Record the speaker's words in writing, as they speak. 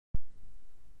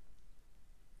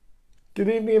Good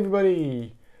evening,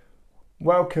 everybody.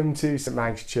 Welcome to St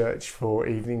Mag's Church for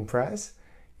evening prayers.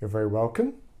 You're very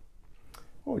welcome.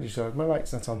 Oh, just my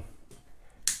light's not on.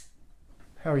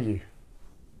 How are you?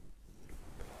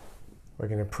 We're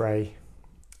going to pray.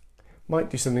 Might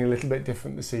do something a little bit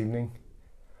different this evening.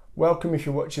 Welcome if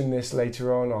you're watching this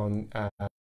later on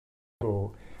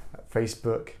or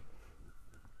Facebook.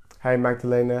 Hey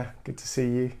Magdalena, good to see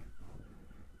you.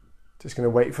 Just going to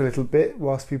wait for a little bit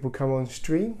whilst people come on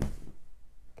stream.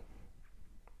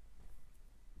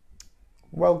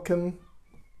 Welcome.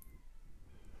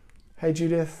 Hey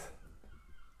Judith.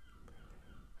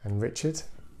 And Richard.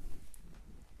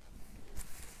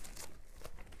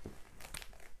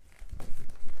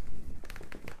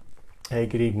 Hey,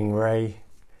 good evening, Ray.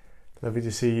 Lovely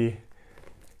to see you.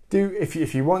 Do,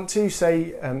 if you want to,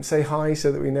 say hi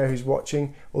so that we know who's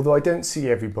watching. Although I don't see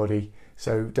everybody,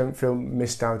 so don't feel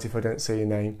missed out if I don't say your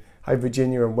name. Hi,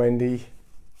 Virginia and Wendy.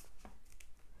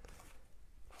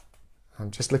 I'm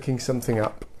just looking something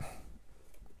up.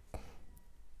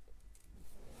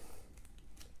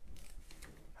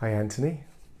 Hi, Anthony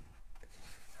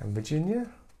and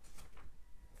Virginia.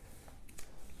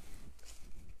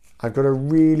 I've got a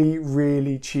really,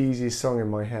 really cheesy song in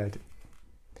my head.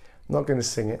 I'm not going to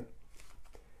sing it,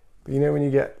 but you know when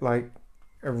you get like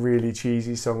a really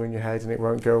cheesy song in your head and it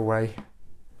won't go away?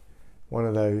 One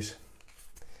of those.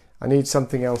 I need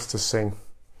something else to sing.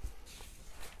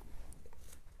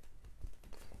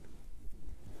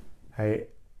 Hey,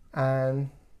 Anne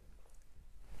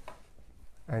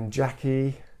and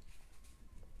Jackie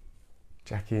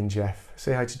and Jeff.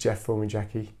 Say hi to Jeff for me,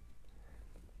 Jackie.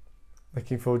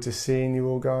 Looking forward to seeing you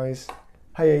all, guys.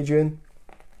 Hey, Adrian.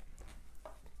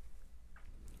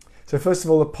 So first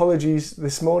of all, apologies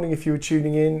this morning if you were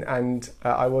tuning in and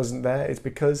I wasn't there. It's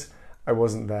because I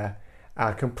wasn't there.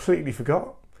 I completely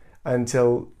forgot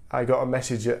until I got a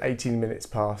message at 18 minutes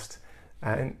past,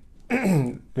 and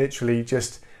literally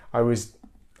just I was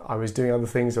doing other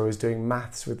things. I was doing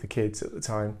maths with the kids at the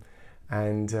time,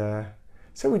 and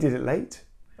so we did it late,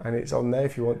 and it's on there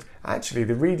if you want. Actually,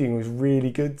 the reading was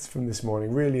really good from this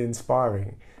morning, really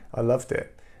inspiring. I loved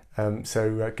it.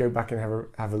 So go back and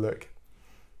have a look.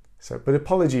 So, but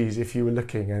apologies if you were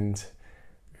looking and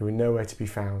you were nowhere to be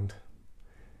found.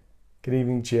 Good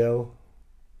evening, Jill.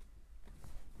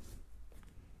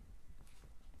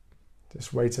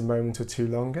 Just wait a moment or two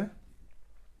longer.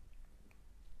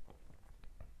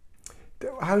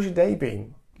 How's your day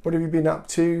been? What have you been up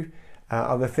to?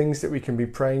 Are there things that we can be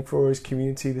praying for as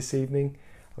community this evening?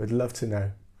 I would love to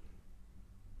know.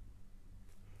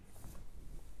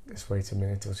 Just wait a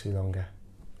minute or two longer.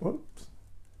 Whoops.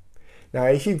 Now,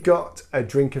 if you've got a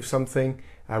drink of something,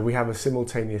 we have a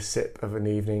simultaneous sip of an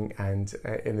evening and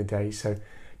in the day. So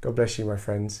God bless you, my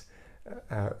friends.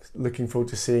 Looking forward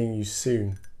to seeing you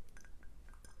soon.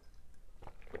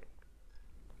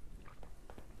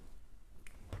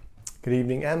 Good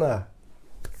evening, Emma.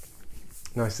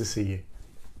 Nice to see you.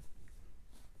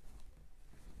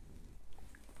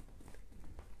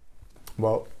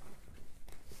 Well,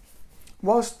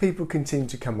 whilst people continue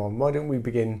to come on, why don't we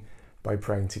begin by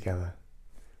praying together?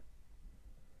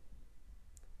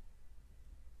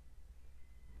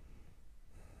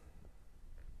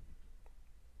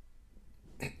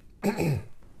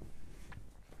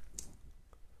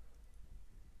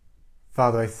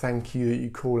 Father, I thank you that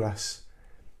you call us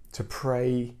to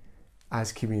pray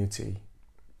as community.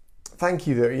 Thank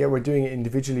you that, we're doing it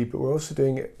individually, but we're also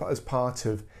doing it as part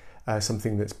of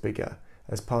something that's bigger,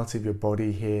 as part of your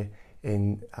body here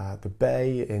in the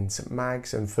Bay, in St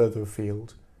Mag's and further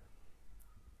afield.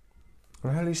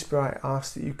 And Holy Spirit, I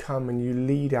ask that you come and you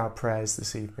lead our prayers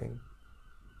this evening.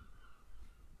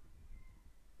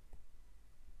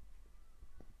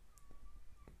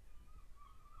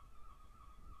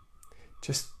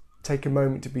 Just take a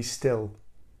moment to be still.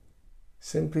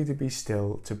 Simply to be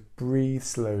still, to breathe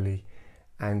slowly,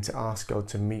 and to ask God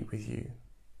to meet with you.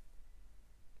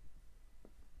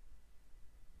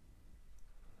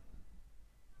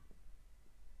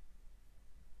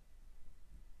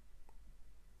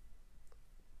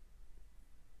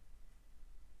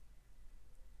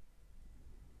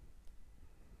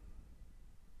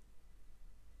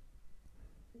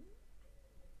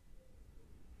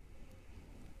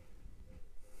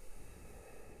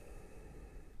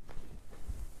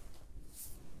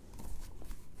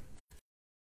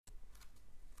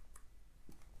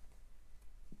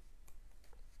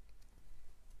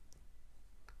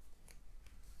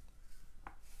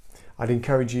 I'd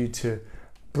encourage you to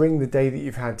bring the day that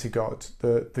you've had to God,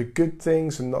 the good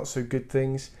things and not so good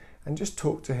things, and just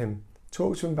talk to him.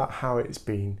 Talk to him about how it's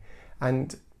been,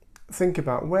 and think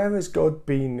about where has God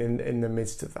been in the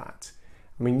midst of that.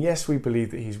 I mean, yes, we believe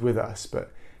that he's with us,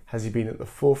 but has he been at the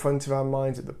forefront of our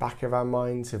minds, at the back of our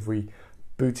minds? Have we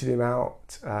booted him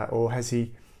out? Or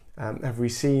have we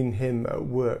seen him at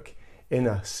work in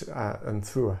us and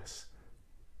through us?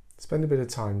 Spend a bit of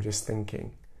time just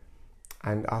thinking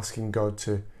and asking God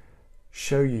to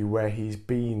show you where he's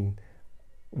been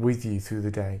with you through the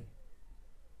day.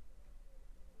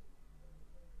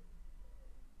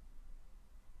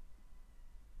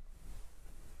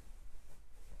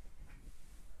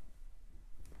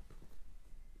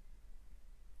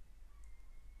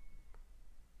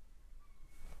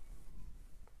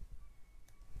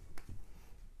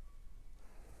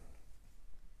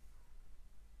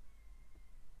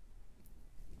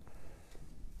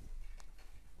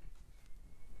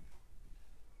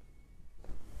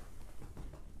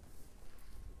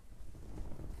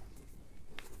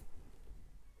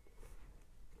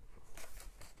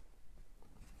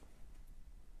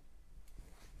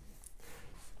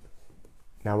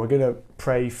 Now we're going to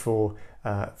pray for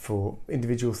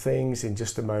individual things in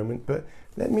just a moment, but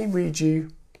let me read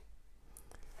you.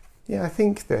 Yeah, I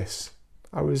think this.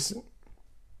 I was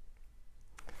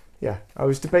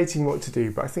debating what to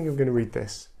do, but I think I'm going to read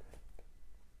this.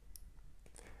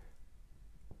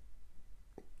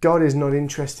 God is not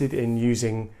interested in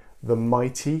using the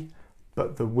mighty,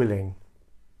 but the willing.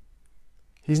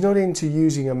 He's not into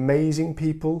using amazing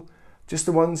people, just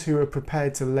the ones who are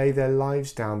prepared to lay their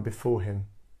lives down before him.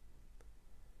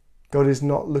 God is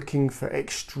not looking for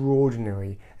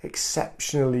extraordinary,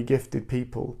 exceptionally gifted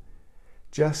people.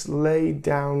 Just laid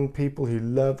down people who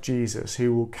love Jesus,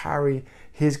 who will carry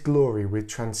his glory with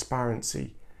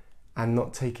transparency and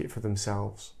not take it for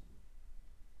themselves.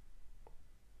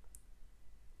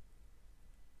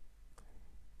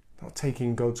 Not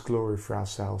taking God's glory for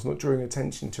ourselves, not drawing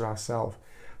attention to ourselves,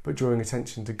 but drawing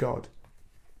attention to God.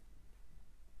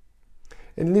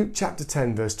 In Luke chapter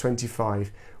 10, verse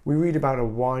 25, we read about a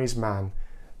wise man,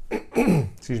 a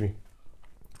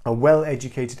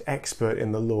well-educated expert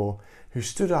in the law, who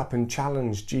stood up and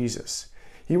challenged Jesus.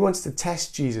 He wants to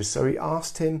test Jesus, so he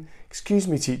asked him, "Excuse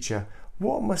me, teacher,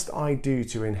 what must I do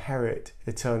to inherit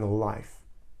eternal life?"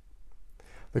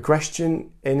 The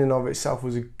question in and of itself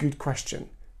was a good question.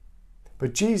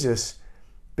 But Jesus,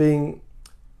 being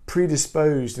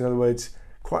predisposed, in other words,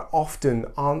 quite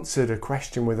often answered a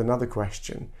question with another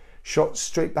question, shot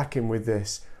straight back in with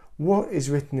this: "What is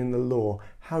written in the law?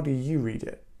 How do you read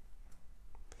it?"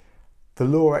 The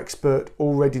law expert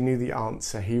already knew the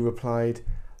answer. He replied,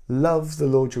 "Love the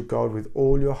Lord your God with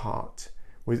all your heart,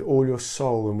 with all your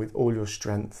soul, and with all your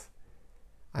strength,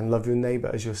 and love your neighbour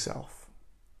as yourself."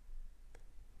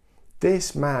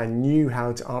 This man knew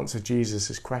how to answer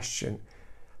Jesus' question,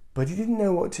 but he didn't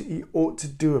know what he ought to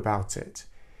do about it.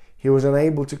 He was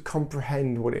unable to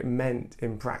comprehend what it meant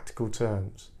in practical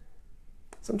terms.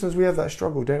 Sometimes we have that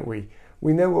struggle, don't we?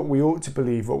 We know what we ought to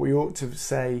believe, what we ought to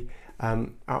say,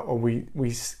 or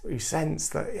we sense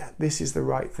that this is the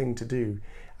right thing to do,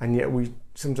 and yet we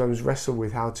sometimes wrestle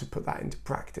with how to put that into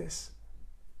practice.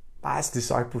 That's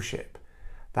discipleship.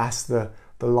 That's the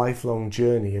lifelong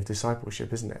journey of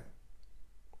discipleship, isn't it?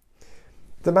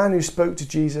 The man who spoke to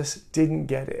Jesus didn't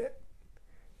get it.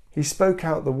 He spoke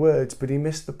out the words, but he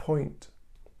missed the point.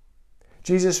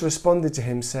 Jesus responded to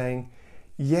him saying,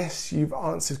 "Yes, you've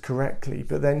answered correctly,"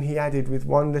 but then he added with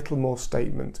one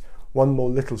more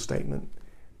little statement: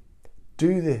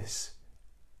 "Do this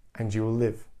and you will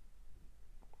live."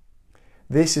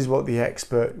 This is what the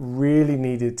expert really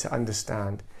needed to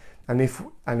understand, and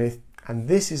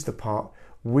this is the part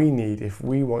we need if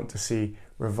we want to see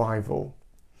revival.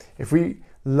 If we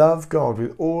love God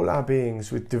with all our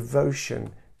beings, with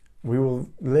devotion, we will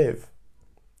live.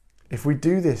 If we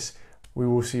do this, we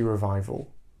will see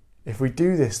revival. If we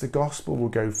do this, the gospel will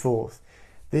go forth.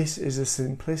 This is the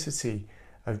simplicity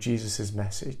of Jesus'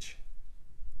 message.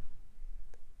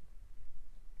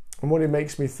 And what it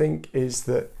makes me think is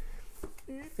that,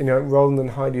 Roland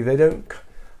and Heidi, they don't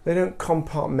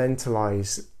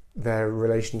compartmentalize their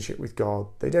relationship with God.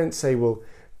 They don't say, well,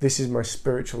 this is my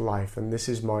spiritual life, and this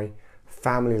is my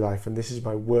family life, and this is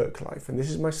my work life, and this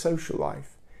is my social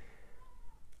life.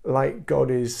 Like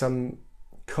God is some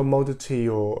commodity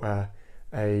or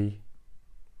a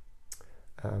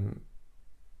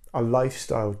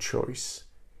lifestyle choice.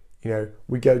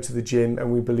 We go to the gym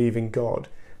and we believe in God.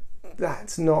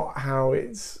 That's not how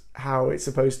it's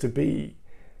supposed to be.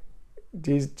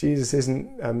 Jesus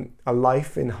isn't a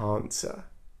life enhancer.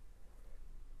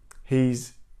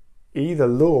 He's either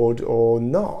Lord or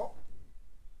not.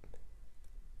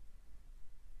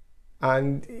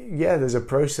 And yeah, there's a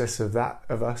process of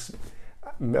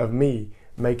me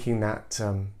making that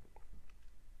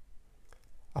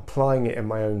applying it in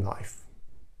my own life.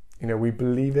 We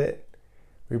believe it,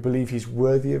 we believe he's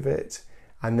worthy of it,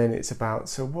 and then it's about,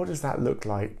 so what does that look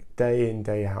like day in,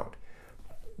 day out?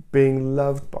 Being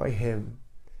loved by him,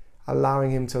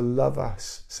 allowing him to love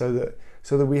us so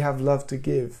that we have love to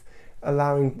give,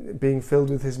 being filled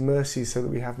with his mercy so that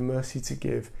we have mercy to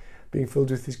give, being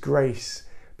filled with his grace,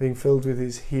 being filled with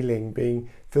his healing, being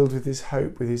filled with his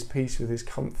hope, with his peace, with his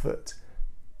comfort,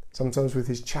 sometimes with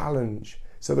his challenge,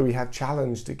 so that we have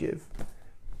challenge to give.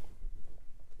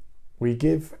 We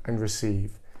give and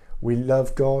receive. We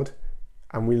love God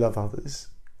and we love others.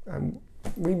 And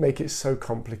we make it so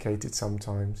complicated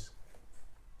sometimes.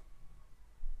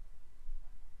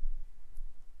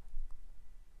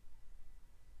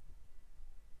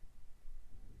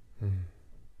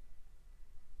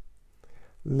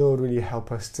 Lord, will you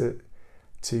help us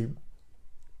to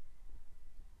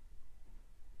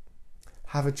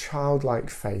have a childlike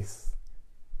faith?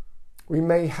 We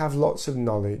may have lots of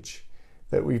knowledge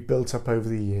that we've built up over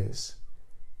the years,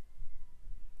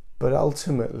 but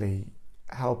ultimately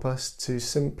help us to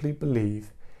simply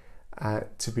believe,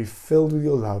 to be filled with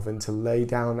your love, and to lay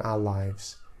down our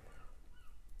lives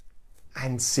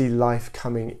and see life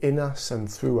coming in us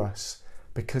and through us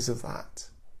because of that.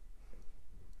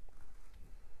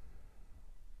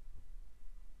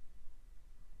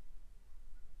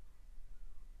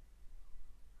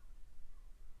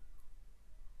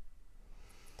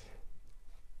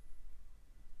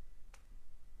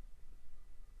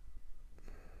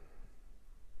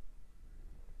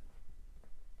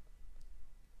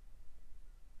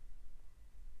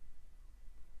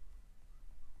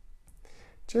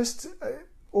 Just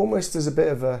almost as a bit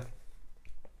of an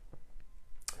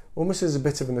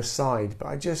aside, but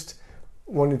I just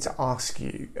wanted to ask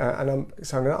you, and I'm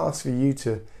going to ask for you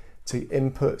to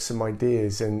input some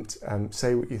ideas and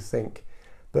say what you think.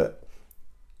 But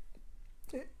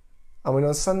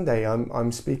on Sunday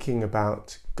I'm speaking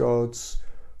about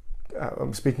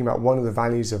I'm speaking about one of the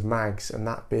values of MAGS, and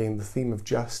that being the theme of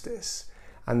justice,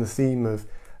 and the theme of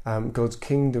God's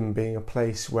kingdom being a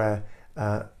place where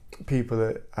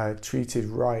people are treated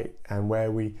right, and where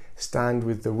we stand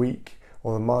with the weak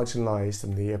or the marginalised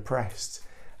and the oppressed,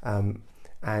 and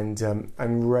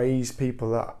raise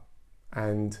people up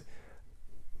and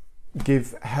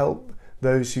help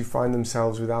those who find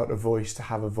themselves without a voice to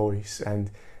have a voice,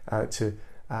 and to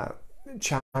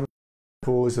champion the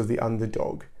cause of the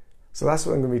underdog. So that's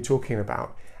what I'm going to be talking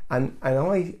about, and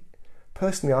I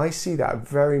personally, I see that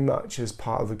very much as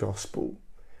part of the gospel.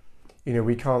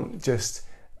 We can't just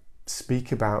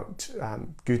speak about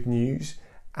good news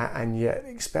and yet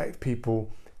expect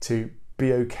people to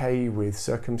be okay with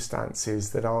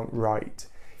circumstances that aren't right.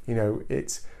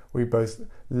 We both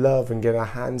love and get our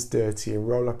hands dirty and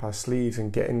roll up our sleeves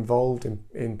and get involved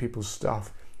in people's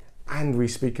stuff, and we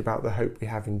speak about the hope we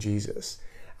have in Jesus,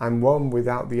 and one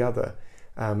without the other.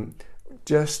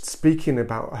 Just speaking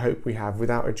about hope we have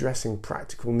without addressing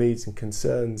practical needs and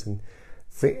concerns and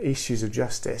issues of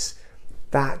justice,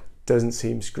 that doesn't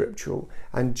seem scriptural.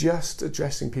 And just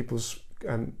addressing people's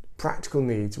practical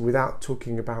needs without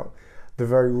talking about the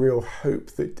very real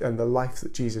hope and the life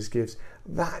that Jesus gives,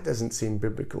 that doesn't seem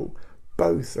biblical.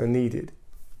 Both are needed.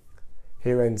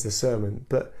 Here ends the sermon.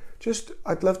 But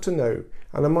I'd love to know,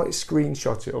 and I might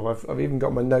screenshot it, or I've even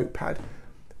got my notepad.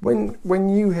 When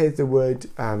you hear the word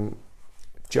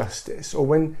justice, or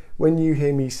when you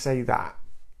hear me say that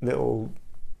little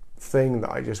thing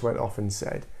that I just went off and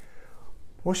said,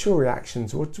 what's your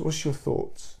reactions? What's your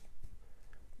thoughts?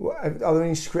 Are there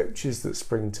any scriptures that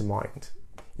spring to mind?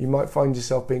 You might find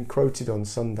yourself being quoted on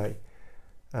Sunday.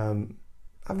 Have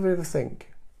a bit of a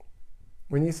think.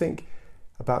 When you think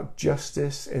about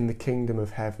justice in the kingdom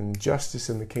of heaven, justice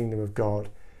in the kingdom of God,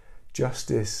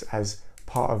 justice as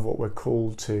part of what we're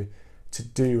called to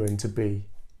do and to be,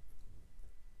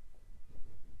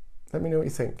 let me know what you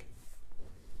think.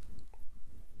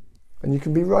 And you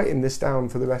can be writing this down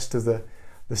for the rest of the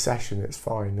session, it's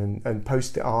fine, and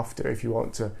post it after if you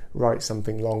want to write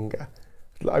something longer.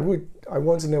 I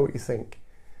want to know what you think,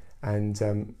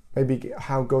 and maybe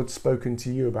how God's spoken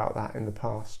to you about that in the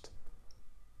past.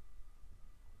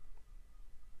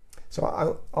 So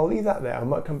I'll leave that there. I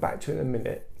might come back to it in a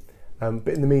minute, but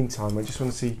in the meantime I just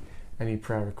want to see any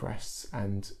prayer requests,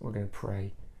 and we're going to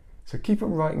pray. So keep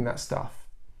on writing that stuff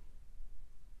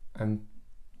and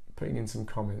putting in some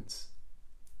comments.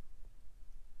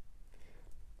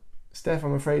 Steph,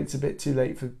 I'm afraid it's a bit too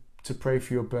late to pray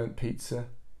for your burnt pizza.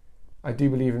 I do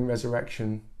believe in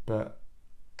resurrection, but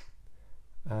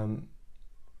and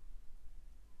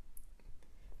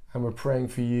we're praying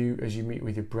for you as you meet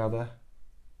with your brother.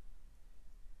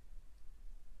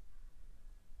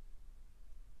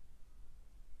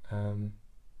 Hey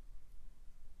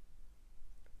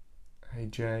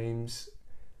James,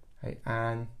 hey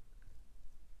Anne,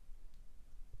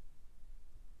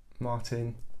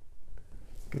 Martin,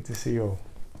 good to see you all.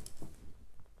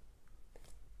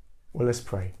 Well, let's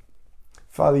pray.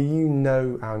 Father, you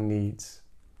know our needs.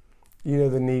 You know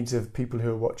the needs of people who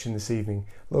are watching this evening.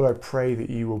 Lord, I pray that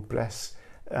you will bless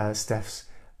Steph's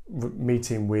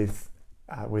meeting with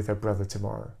her brother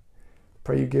tomorrow.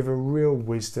 Pray you give her real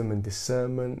wisdom and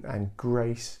discernment and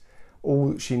grace, all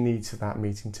that she needs for that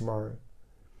meeting tomorrow.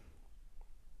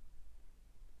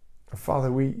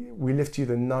 Father, we lift you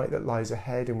the night that lies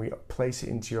ahead, and we place it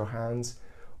into your hands.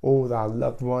 All our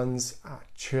loved ones, our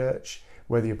church,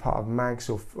 whether you're part of MAGS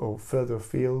or further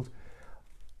afield.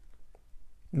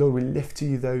 Lord, we lift to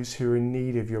you those who are in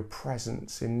need of your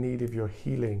presence, in need of your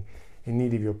healing, in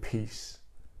need of your peace.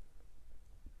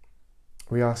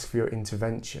 We ask for your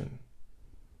intervention.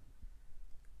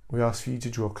 We ask for you to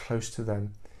draw close to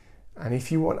them. And if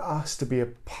you want us to be a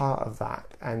part of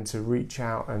that and to reach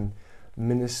out and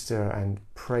minister and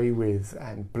pray with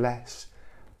and bless,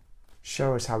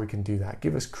 show us how we can do that.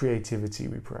 Give us creativity,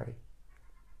 we pray.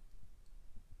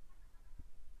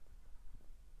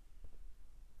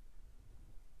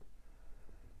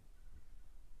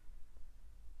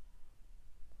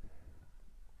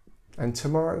 And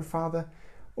tomorrow, Father,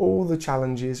 all the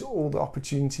challenges, all the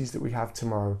opportunities that we have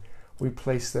tomorrow, we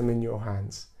place them in your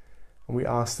hands. And we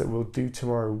ask that we'll do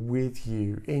tomorrow with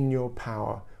you, in your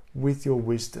power, with your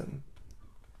wisdom.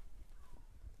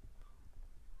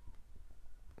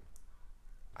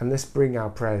 And let's bring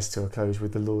our prayers to a close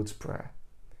with the Lord's Prayer.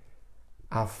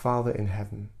 Our Father in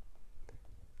heaven,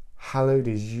 hallowed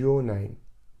is your name.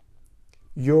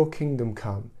 Your kingdom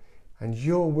come, and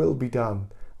your will be done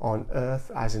on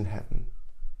earth as in heaven.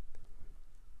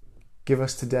 Give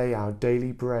us today our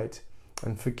daily bread,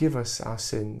 and forgive us our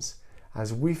sins,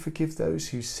 as we forgive those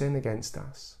who sin against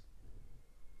us.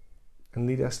 And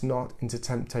lead us not into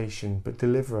temptation, but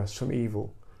deliver us from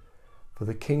evil. For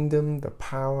the kingdom, the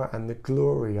power, and the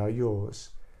glory are yours,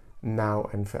 now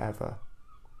and forever.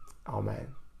 Amen.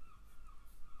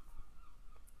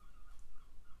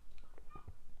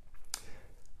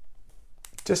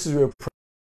 Just as we were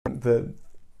praying,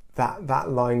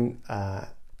 that line,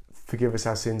 forgive us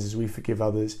our sins as we forgive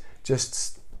others,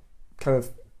 just kind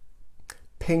of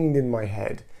pinged in my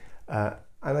head. And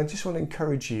I just want to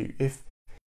encourage you, if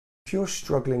you're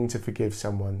struggling to forgive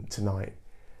someone tonight,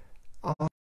 ask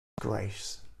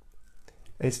grace.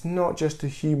 It's not just a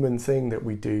human thing that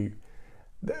we do.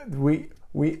 We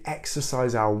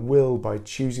exercise our will by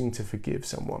choosing to forgive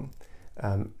someone.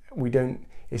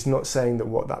 It's not saying that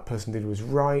what that person did was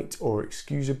right or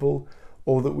excusable,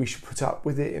 or that we should put up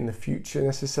with it in the future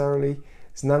necessarily.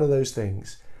 It's none of those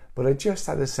things. But I just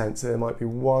had a sense that there might be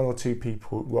one or two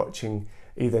people watching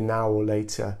either now or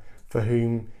later for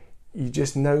whom you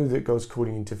just know that God's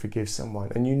calling you to forgive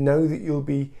someone, and you know that you'll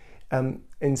be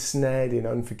ensnared in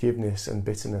unforgiveness and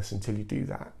bitterness until you do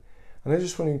that. And I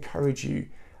just want to encourage you,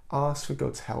 ask for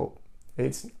God's help.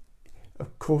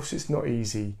 Of course it's not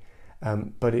easy,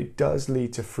 but it does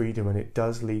lead to freedom, and it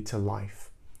does lead to life.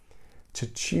 To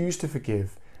choose to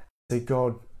forgive, say,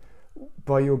 God,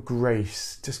 by your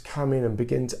grace, just come in and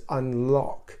begin to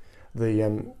unlock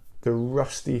the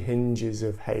rusty hinges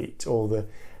of hate, or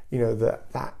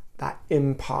that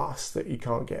impasse that you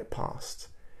can't get past.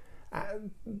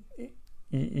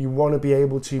 You want to be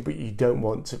able to, but you don't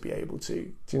want to be able to.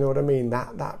 Do you know what I mean?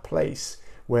 That place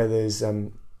where there's a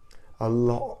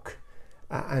lock,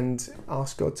 and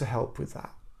ask God to help with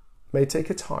that. May take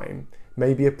a time,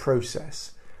 maybe a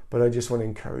process, but I just want to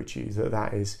encourage you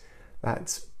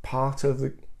that's part of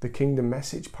the kingdom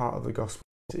message, part of the gospel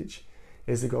message,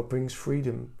 is that God brings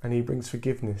freedom and he brings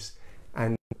forgiveness,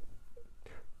 and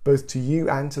both to you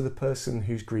and to the person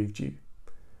who's grieved you.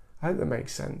 I hope that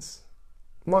makes sense.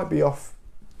 Might be off,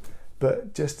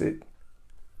 but there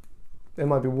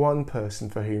might be one person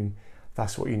for whom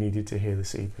that's what you needed to hear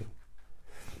this evening.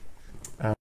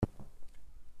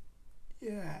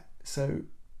 So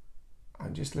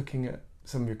I'm just looking at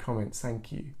some of your comments.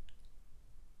 Thank you.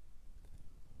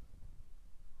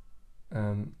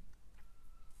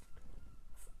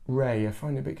 Ray, I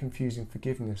find it a bit confusing,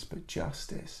 forgiveness, but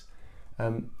justice.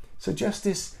 So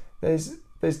justice, there's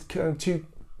kind of two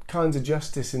kinds of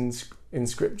justice in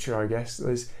Scripture, I guess.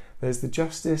 There's the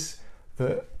justice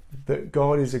that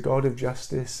God is a God of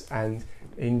justice, and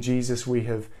in Jesus we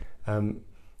have,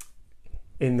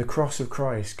 in the cross of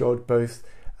Christ, God both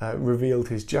revealed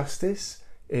his justice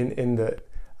in that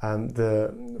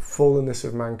the fallenness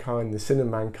of mankind, the sin of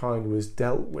mankind was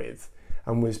dealt with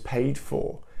and was paid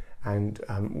for, and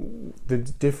the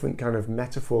different kind of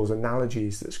metaphors,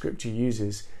 analogies that Scripture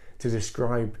uses to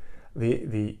describe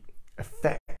the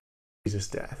effect of Jesus'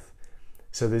 death.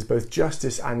 So there's both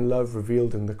justice and love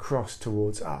revealed in the cross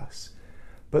towards us.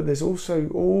 But there's also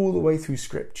all the way through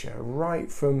Scripture,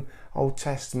 right from Old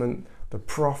Testament, the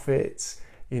prophets,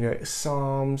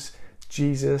 Psalms,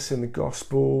 Jesus in the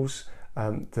Gospels,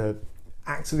 the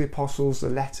Acts of the Apostles, the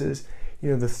letters,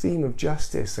 the theme of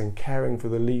justice and caring for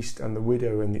the least and the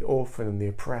widow and the orphan and the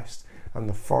oppressed and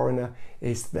the foreigner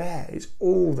is there. It's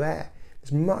all there.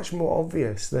 It's much more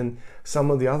obvious than some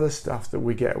of the other stuff that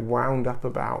we get wound up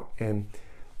about.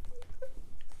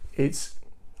 It's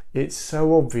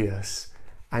so obvious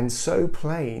and so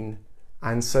plain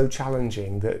and so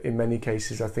challenging that in many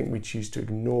cases I think we choose to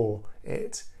ignore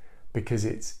it because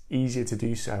it's easier to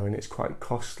do so, and it's quite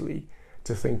costly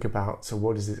to think about. So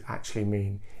what does it actually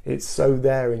mean? It's so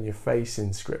there in your face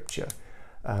in Scripture,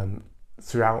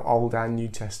 throughout Old and New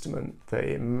Testament, that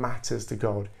it matters to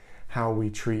God how we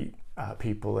treat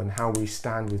people and how we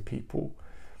stand with people.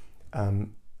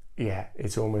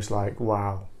 It's almost like,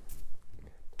 wow,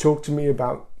 talk to me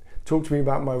about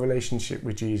my relationship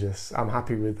with Jesus. I'm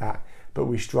happy with that, but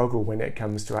we struggle when it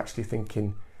comes to actually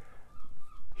thinking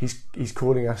he's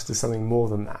calling us to something more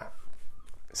than that.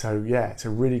 So it's a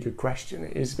really good question.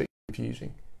 It is a bit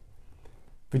confusing.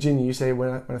 Virginia, you say,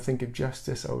 when I think of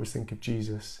justice, I always think of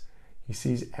Jesus. He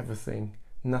sees everything.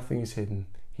 Nothing is hidden.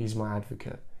 He's my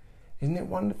advocate. Isn't it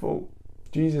wonderful?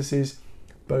 Jesus is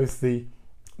both the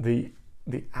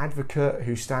advocate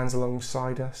who stands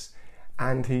alongside us,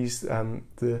 and he's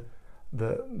the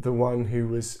one who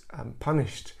was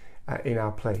punished in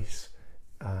our place.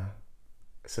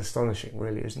 It's astonishing,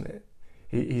 really, isn't it?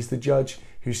 He's the judge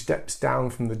who steps down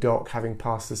from the dock having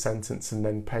passed the sentence and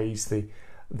then pays the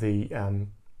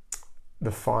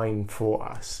fine for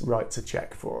us, writes a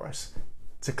check for us.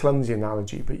 It's a clumsy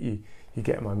analogy, but you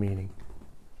get my meaning.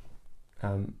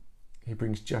 He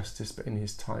brings justice, but in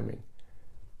his timing.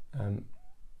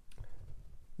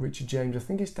 Richard James, I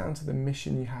think it's down to the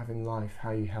mission you have in life,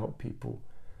 how you help people.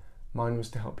 Mine was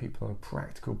to help people on a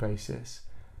practical basis.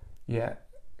 Yeah,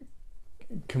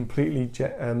 completely,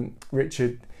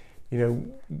 Richard.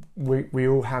 We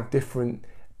all have different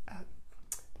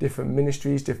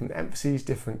ministries, different emphases,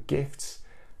 different gifts.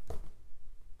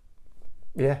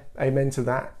 Yeah, amen to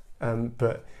that.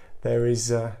 But there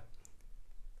is, I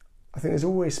think there's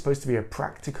always supposed to be a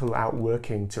practical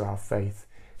outworking to our faith.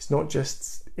 It's not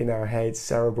just in our heads,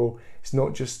 cerebral. It's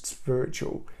not just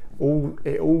spiritual.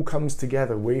 It all comes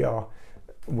together. We're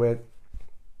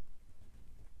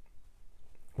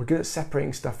good at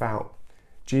separating stuff out.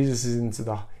 Jesus is into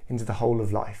the whole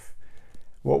of life.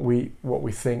 What we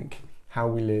think, how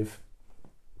we live.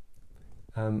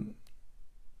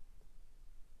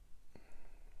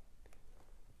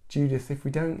 Judith, if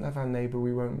we don't love our neighbour,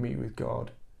 we won't meet with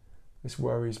God. This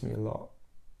worries me a lot.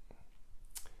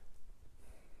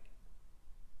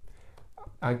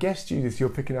 I guess, Judith, you're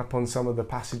picking up on some of the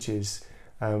passages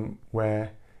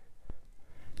where,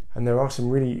 and there are some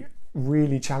really,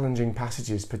 really challenging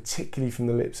passages, particularly from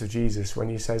the lips of Jesus, when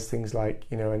he says things like,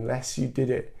 unless you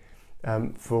did it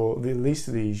for the least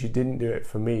of these, you didn't do it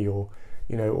for me, or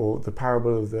the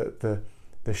parable of the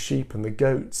sheep and the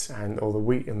goats, or the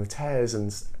wheat and the tares,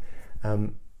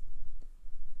 and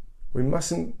we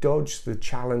mustn't dodge the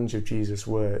challenge of Jesus'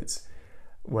 words,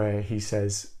 where he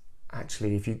says,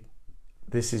 actually,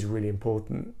 this is really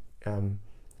important.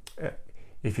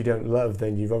 If you don't love,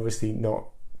 then you've obviously not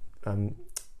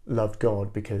loved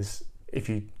God, because if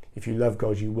you love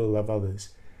God, you will love others.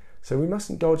 So we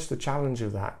mustn't dodge the challenge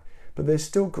of that. But there's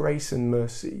still grace and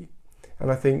mercy. And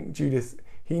I think, Judith,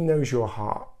 he knows your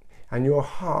heart, and your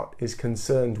heart is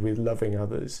concerned with loving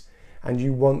others, and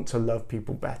you want to love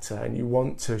people better, and you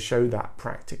want to show that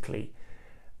practically.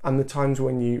 And the times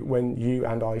when you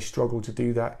and I struggle to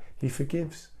do that, he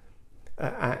forgives.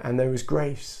 And there is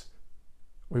grace.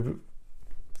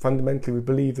 Fundamentally, we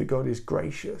believe that God is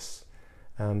gracious.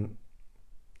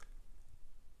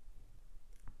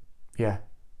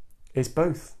 It's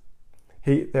both.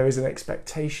 There is an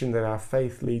expectation that our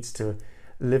faith leads to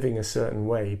living a certain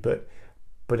way, but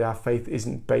our faith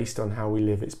isn't based on how we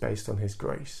live, it's based on his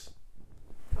grace.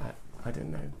 I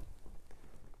don't know.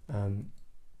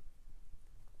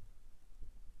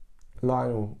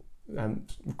 Lionel,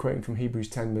 quoting from Hebrews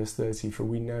 10 verse 30, for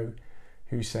we know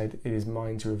who said, it is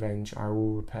mine to avenge, I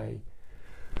will repay.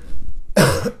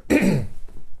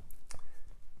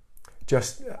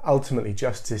 Ultimately,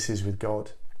 justice is with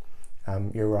God.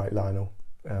 You're right, Lionel.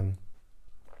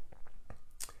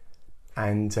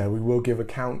 And we will give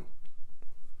account.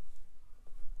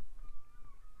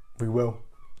 We will.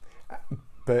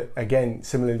 But again,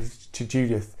 similarly to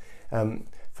Judith,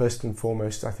 first and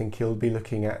foremost, I think he'll be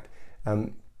looking at,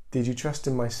 did you trust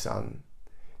in my son?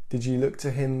 Did you look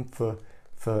to him for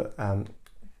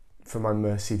my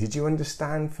mercy? Did you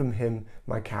understand from him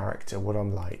my character, what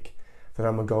I'm like, that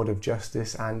I'm a God of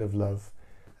justice and of love?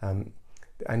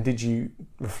 And did you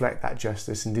reflect that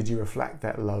justice, and did you reflect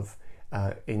that love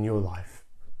in your life?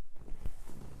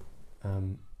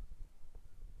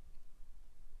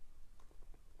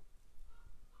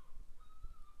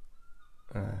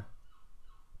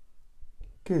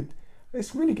 Good.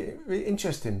 It's really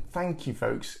interesting. Thank you,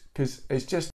 folks, because it's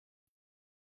just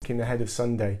thinking ahead of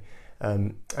Sunday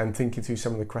and thinking through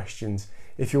some of the questions.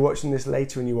 If you're watching this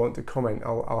later and you want to comment,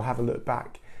 I'll have a look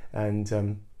back.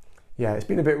 And yeah, it's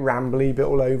been a bit rambly, a bit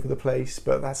all over the place,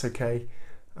 but that's okay.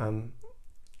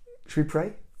 Should we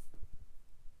pray?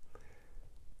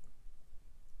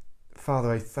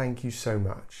 Father, I thank you so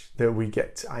much that we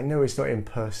get to, I know it's not in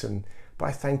person, but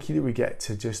I thank you that we get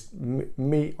to just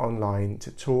meet online,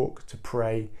 to talk, to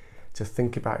pray, to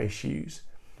think about issues,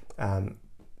 to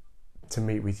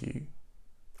meet with you.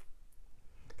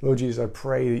 Lord Jesus, I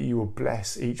pray that you will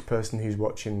bless each person who's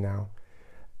watching now,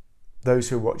 those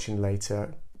who are watching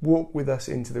later. Walk with us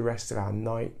into the rest of our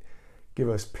night, give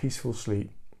us peaceful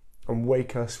sleep, and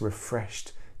wake us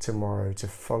refreshed tomorrow to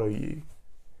follow you.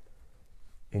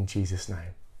 In Jesus'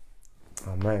 name,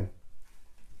 amen.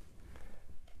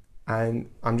 And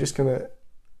I'm just going to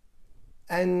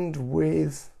end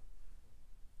with,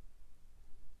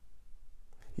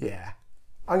 I'm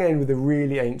going to end with a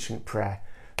really ancient prayer.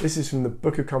 This is from the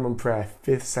Book of Common Prayer,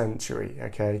 5th century,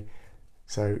 okay?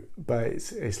 So, but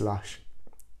it's lush.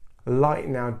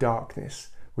 Lighten our darkness,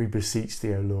 we beseech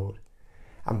thee, O Lord,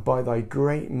 and by thy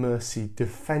great mercy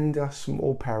defend us from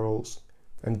all perils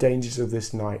and dangers of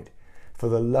this night, for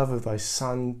the love of thy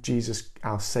Son, Jesus,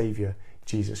 our Saviour,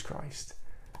 Jesus Christ.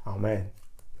 Amen.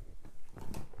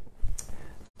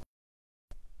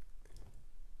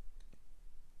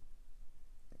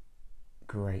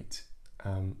 Great.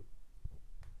 I'm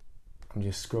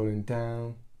just scrolling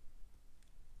down.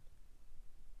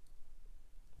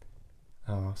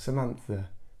 Oh, Samantha,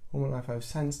 all my life I've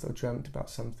sensed or dreamt about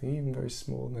something, even very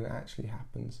small, and then it actually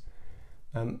happens.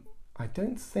 I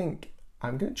don't think,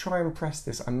 I'm going to try and press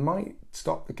this. I might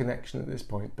stop the connection at this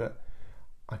point, but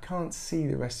I can't see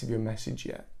the rest of your message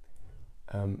yet.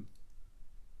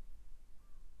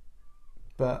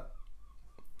 But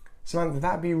Samantha,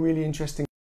 that'd be a really interesting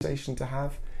conversation to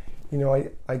have. You know,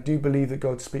 I do believe that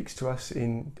God speaks to us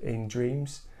in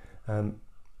dreams.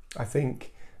 I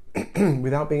think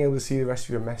without being able to see the rest of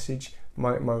your message,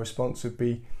 my response would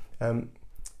be,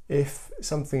 if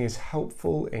something is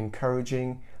helpful,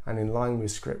 encouraging, and in line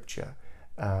with Scripture,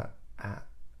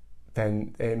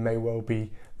 then it may well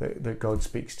be that God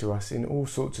speaks to us in all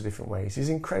sorts of different ways. He's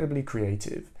incredibly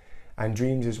creative, and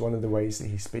dreams is one of the ways that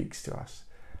he speaks to us.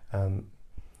 I'm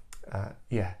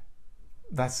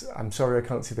sorry I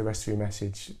can't see the rest of your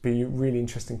message. It'd be a really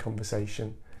interesting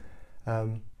conversation.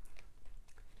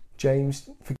 James,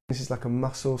 forgiveness is like a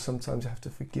muscle. Sometimes you have to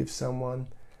forgive someone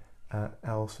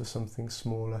else for something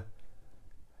smaller.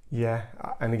 Yeah,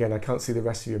 and again, I can't see the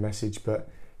rest of your message, but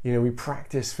you know, we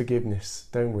practice forgiveness,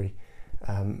 don't we?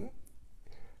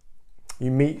 You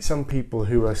meet some people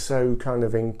who are so kind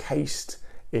of encased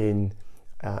in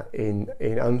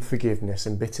unforgiveness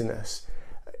and bitterness.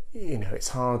 You know, it's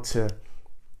hard to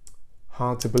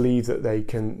believe that they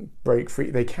can break free.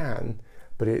 They can,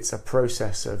 but it's a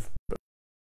process of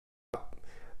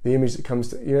the image that comes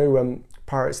to, you know,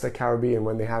 Pirates of the Caribbean,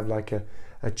 when they have like a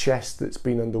chest that's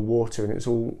been underwater and it's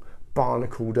all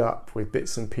barnacled up with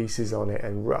bits and pieces on it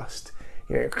and rust,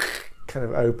 you know, kind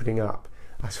of opening up.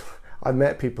 I've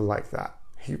met people like that.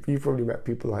 You've probably met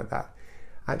people like that.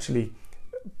 Actually,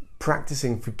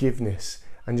 practicing forgiveness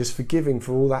and just forgiving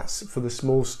for all that, for the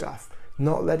small stuff,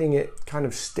 not letting it kind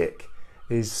of stick,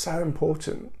 is so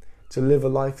important to live a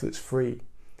life that's free.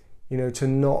 You know, to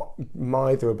not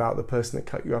mither about the person that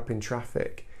cut you up in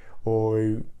traffic or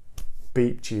who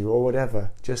beeped you or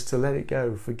whatever, just to let it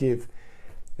go, forgive.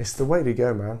 It's the way to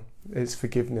go, man. It's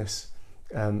forgiveness.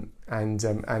 And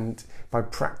by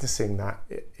practicing that,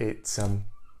 it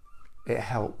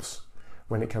helps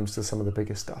when it comes to some of the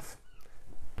bigger stuff.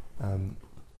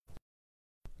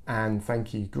 And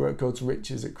thank you. God's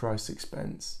riches at Christ's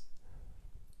expense.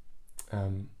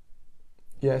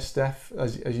 Yeah, Steph,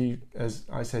 as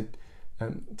I said,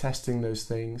 testing those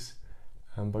things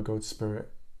by God's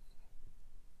Spirit.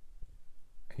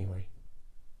 Anyway,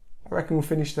 I reckon we'll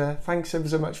finish there. Thanks ever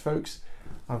so much, folks.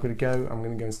 I'm going to go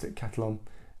and stick kettle on,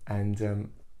 and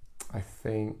I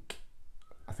think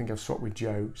I've swapped with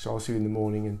Joe, so I'll see you in the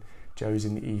morning and Joe's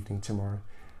in the evening tomorrow.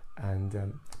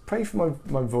 And pray for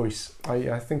my voice.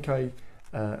 I think I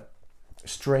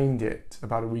strained it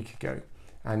about a week ago,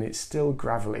 and it's still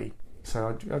gravelly.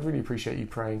 So I'd really appreciate you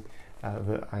praying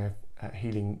that I have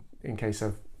healing in case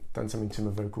I've done something to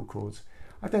my vocal cords.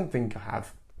 I don't think I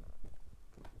have,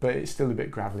 but it's still a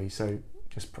bit gravelly, so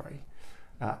just pray.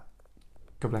 God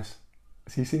bless.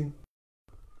 See you soon.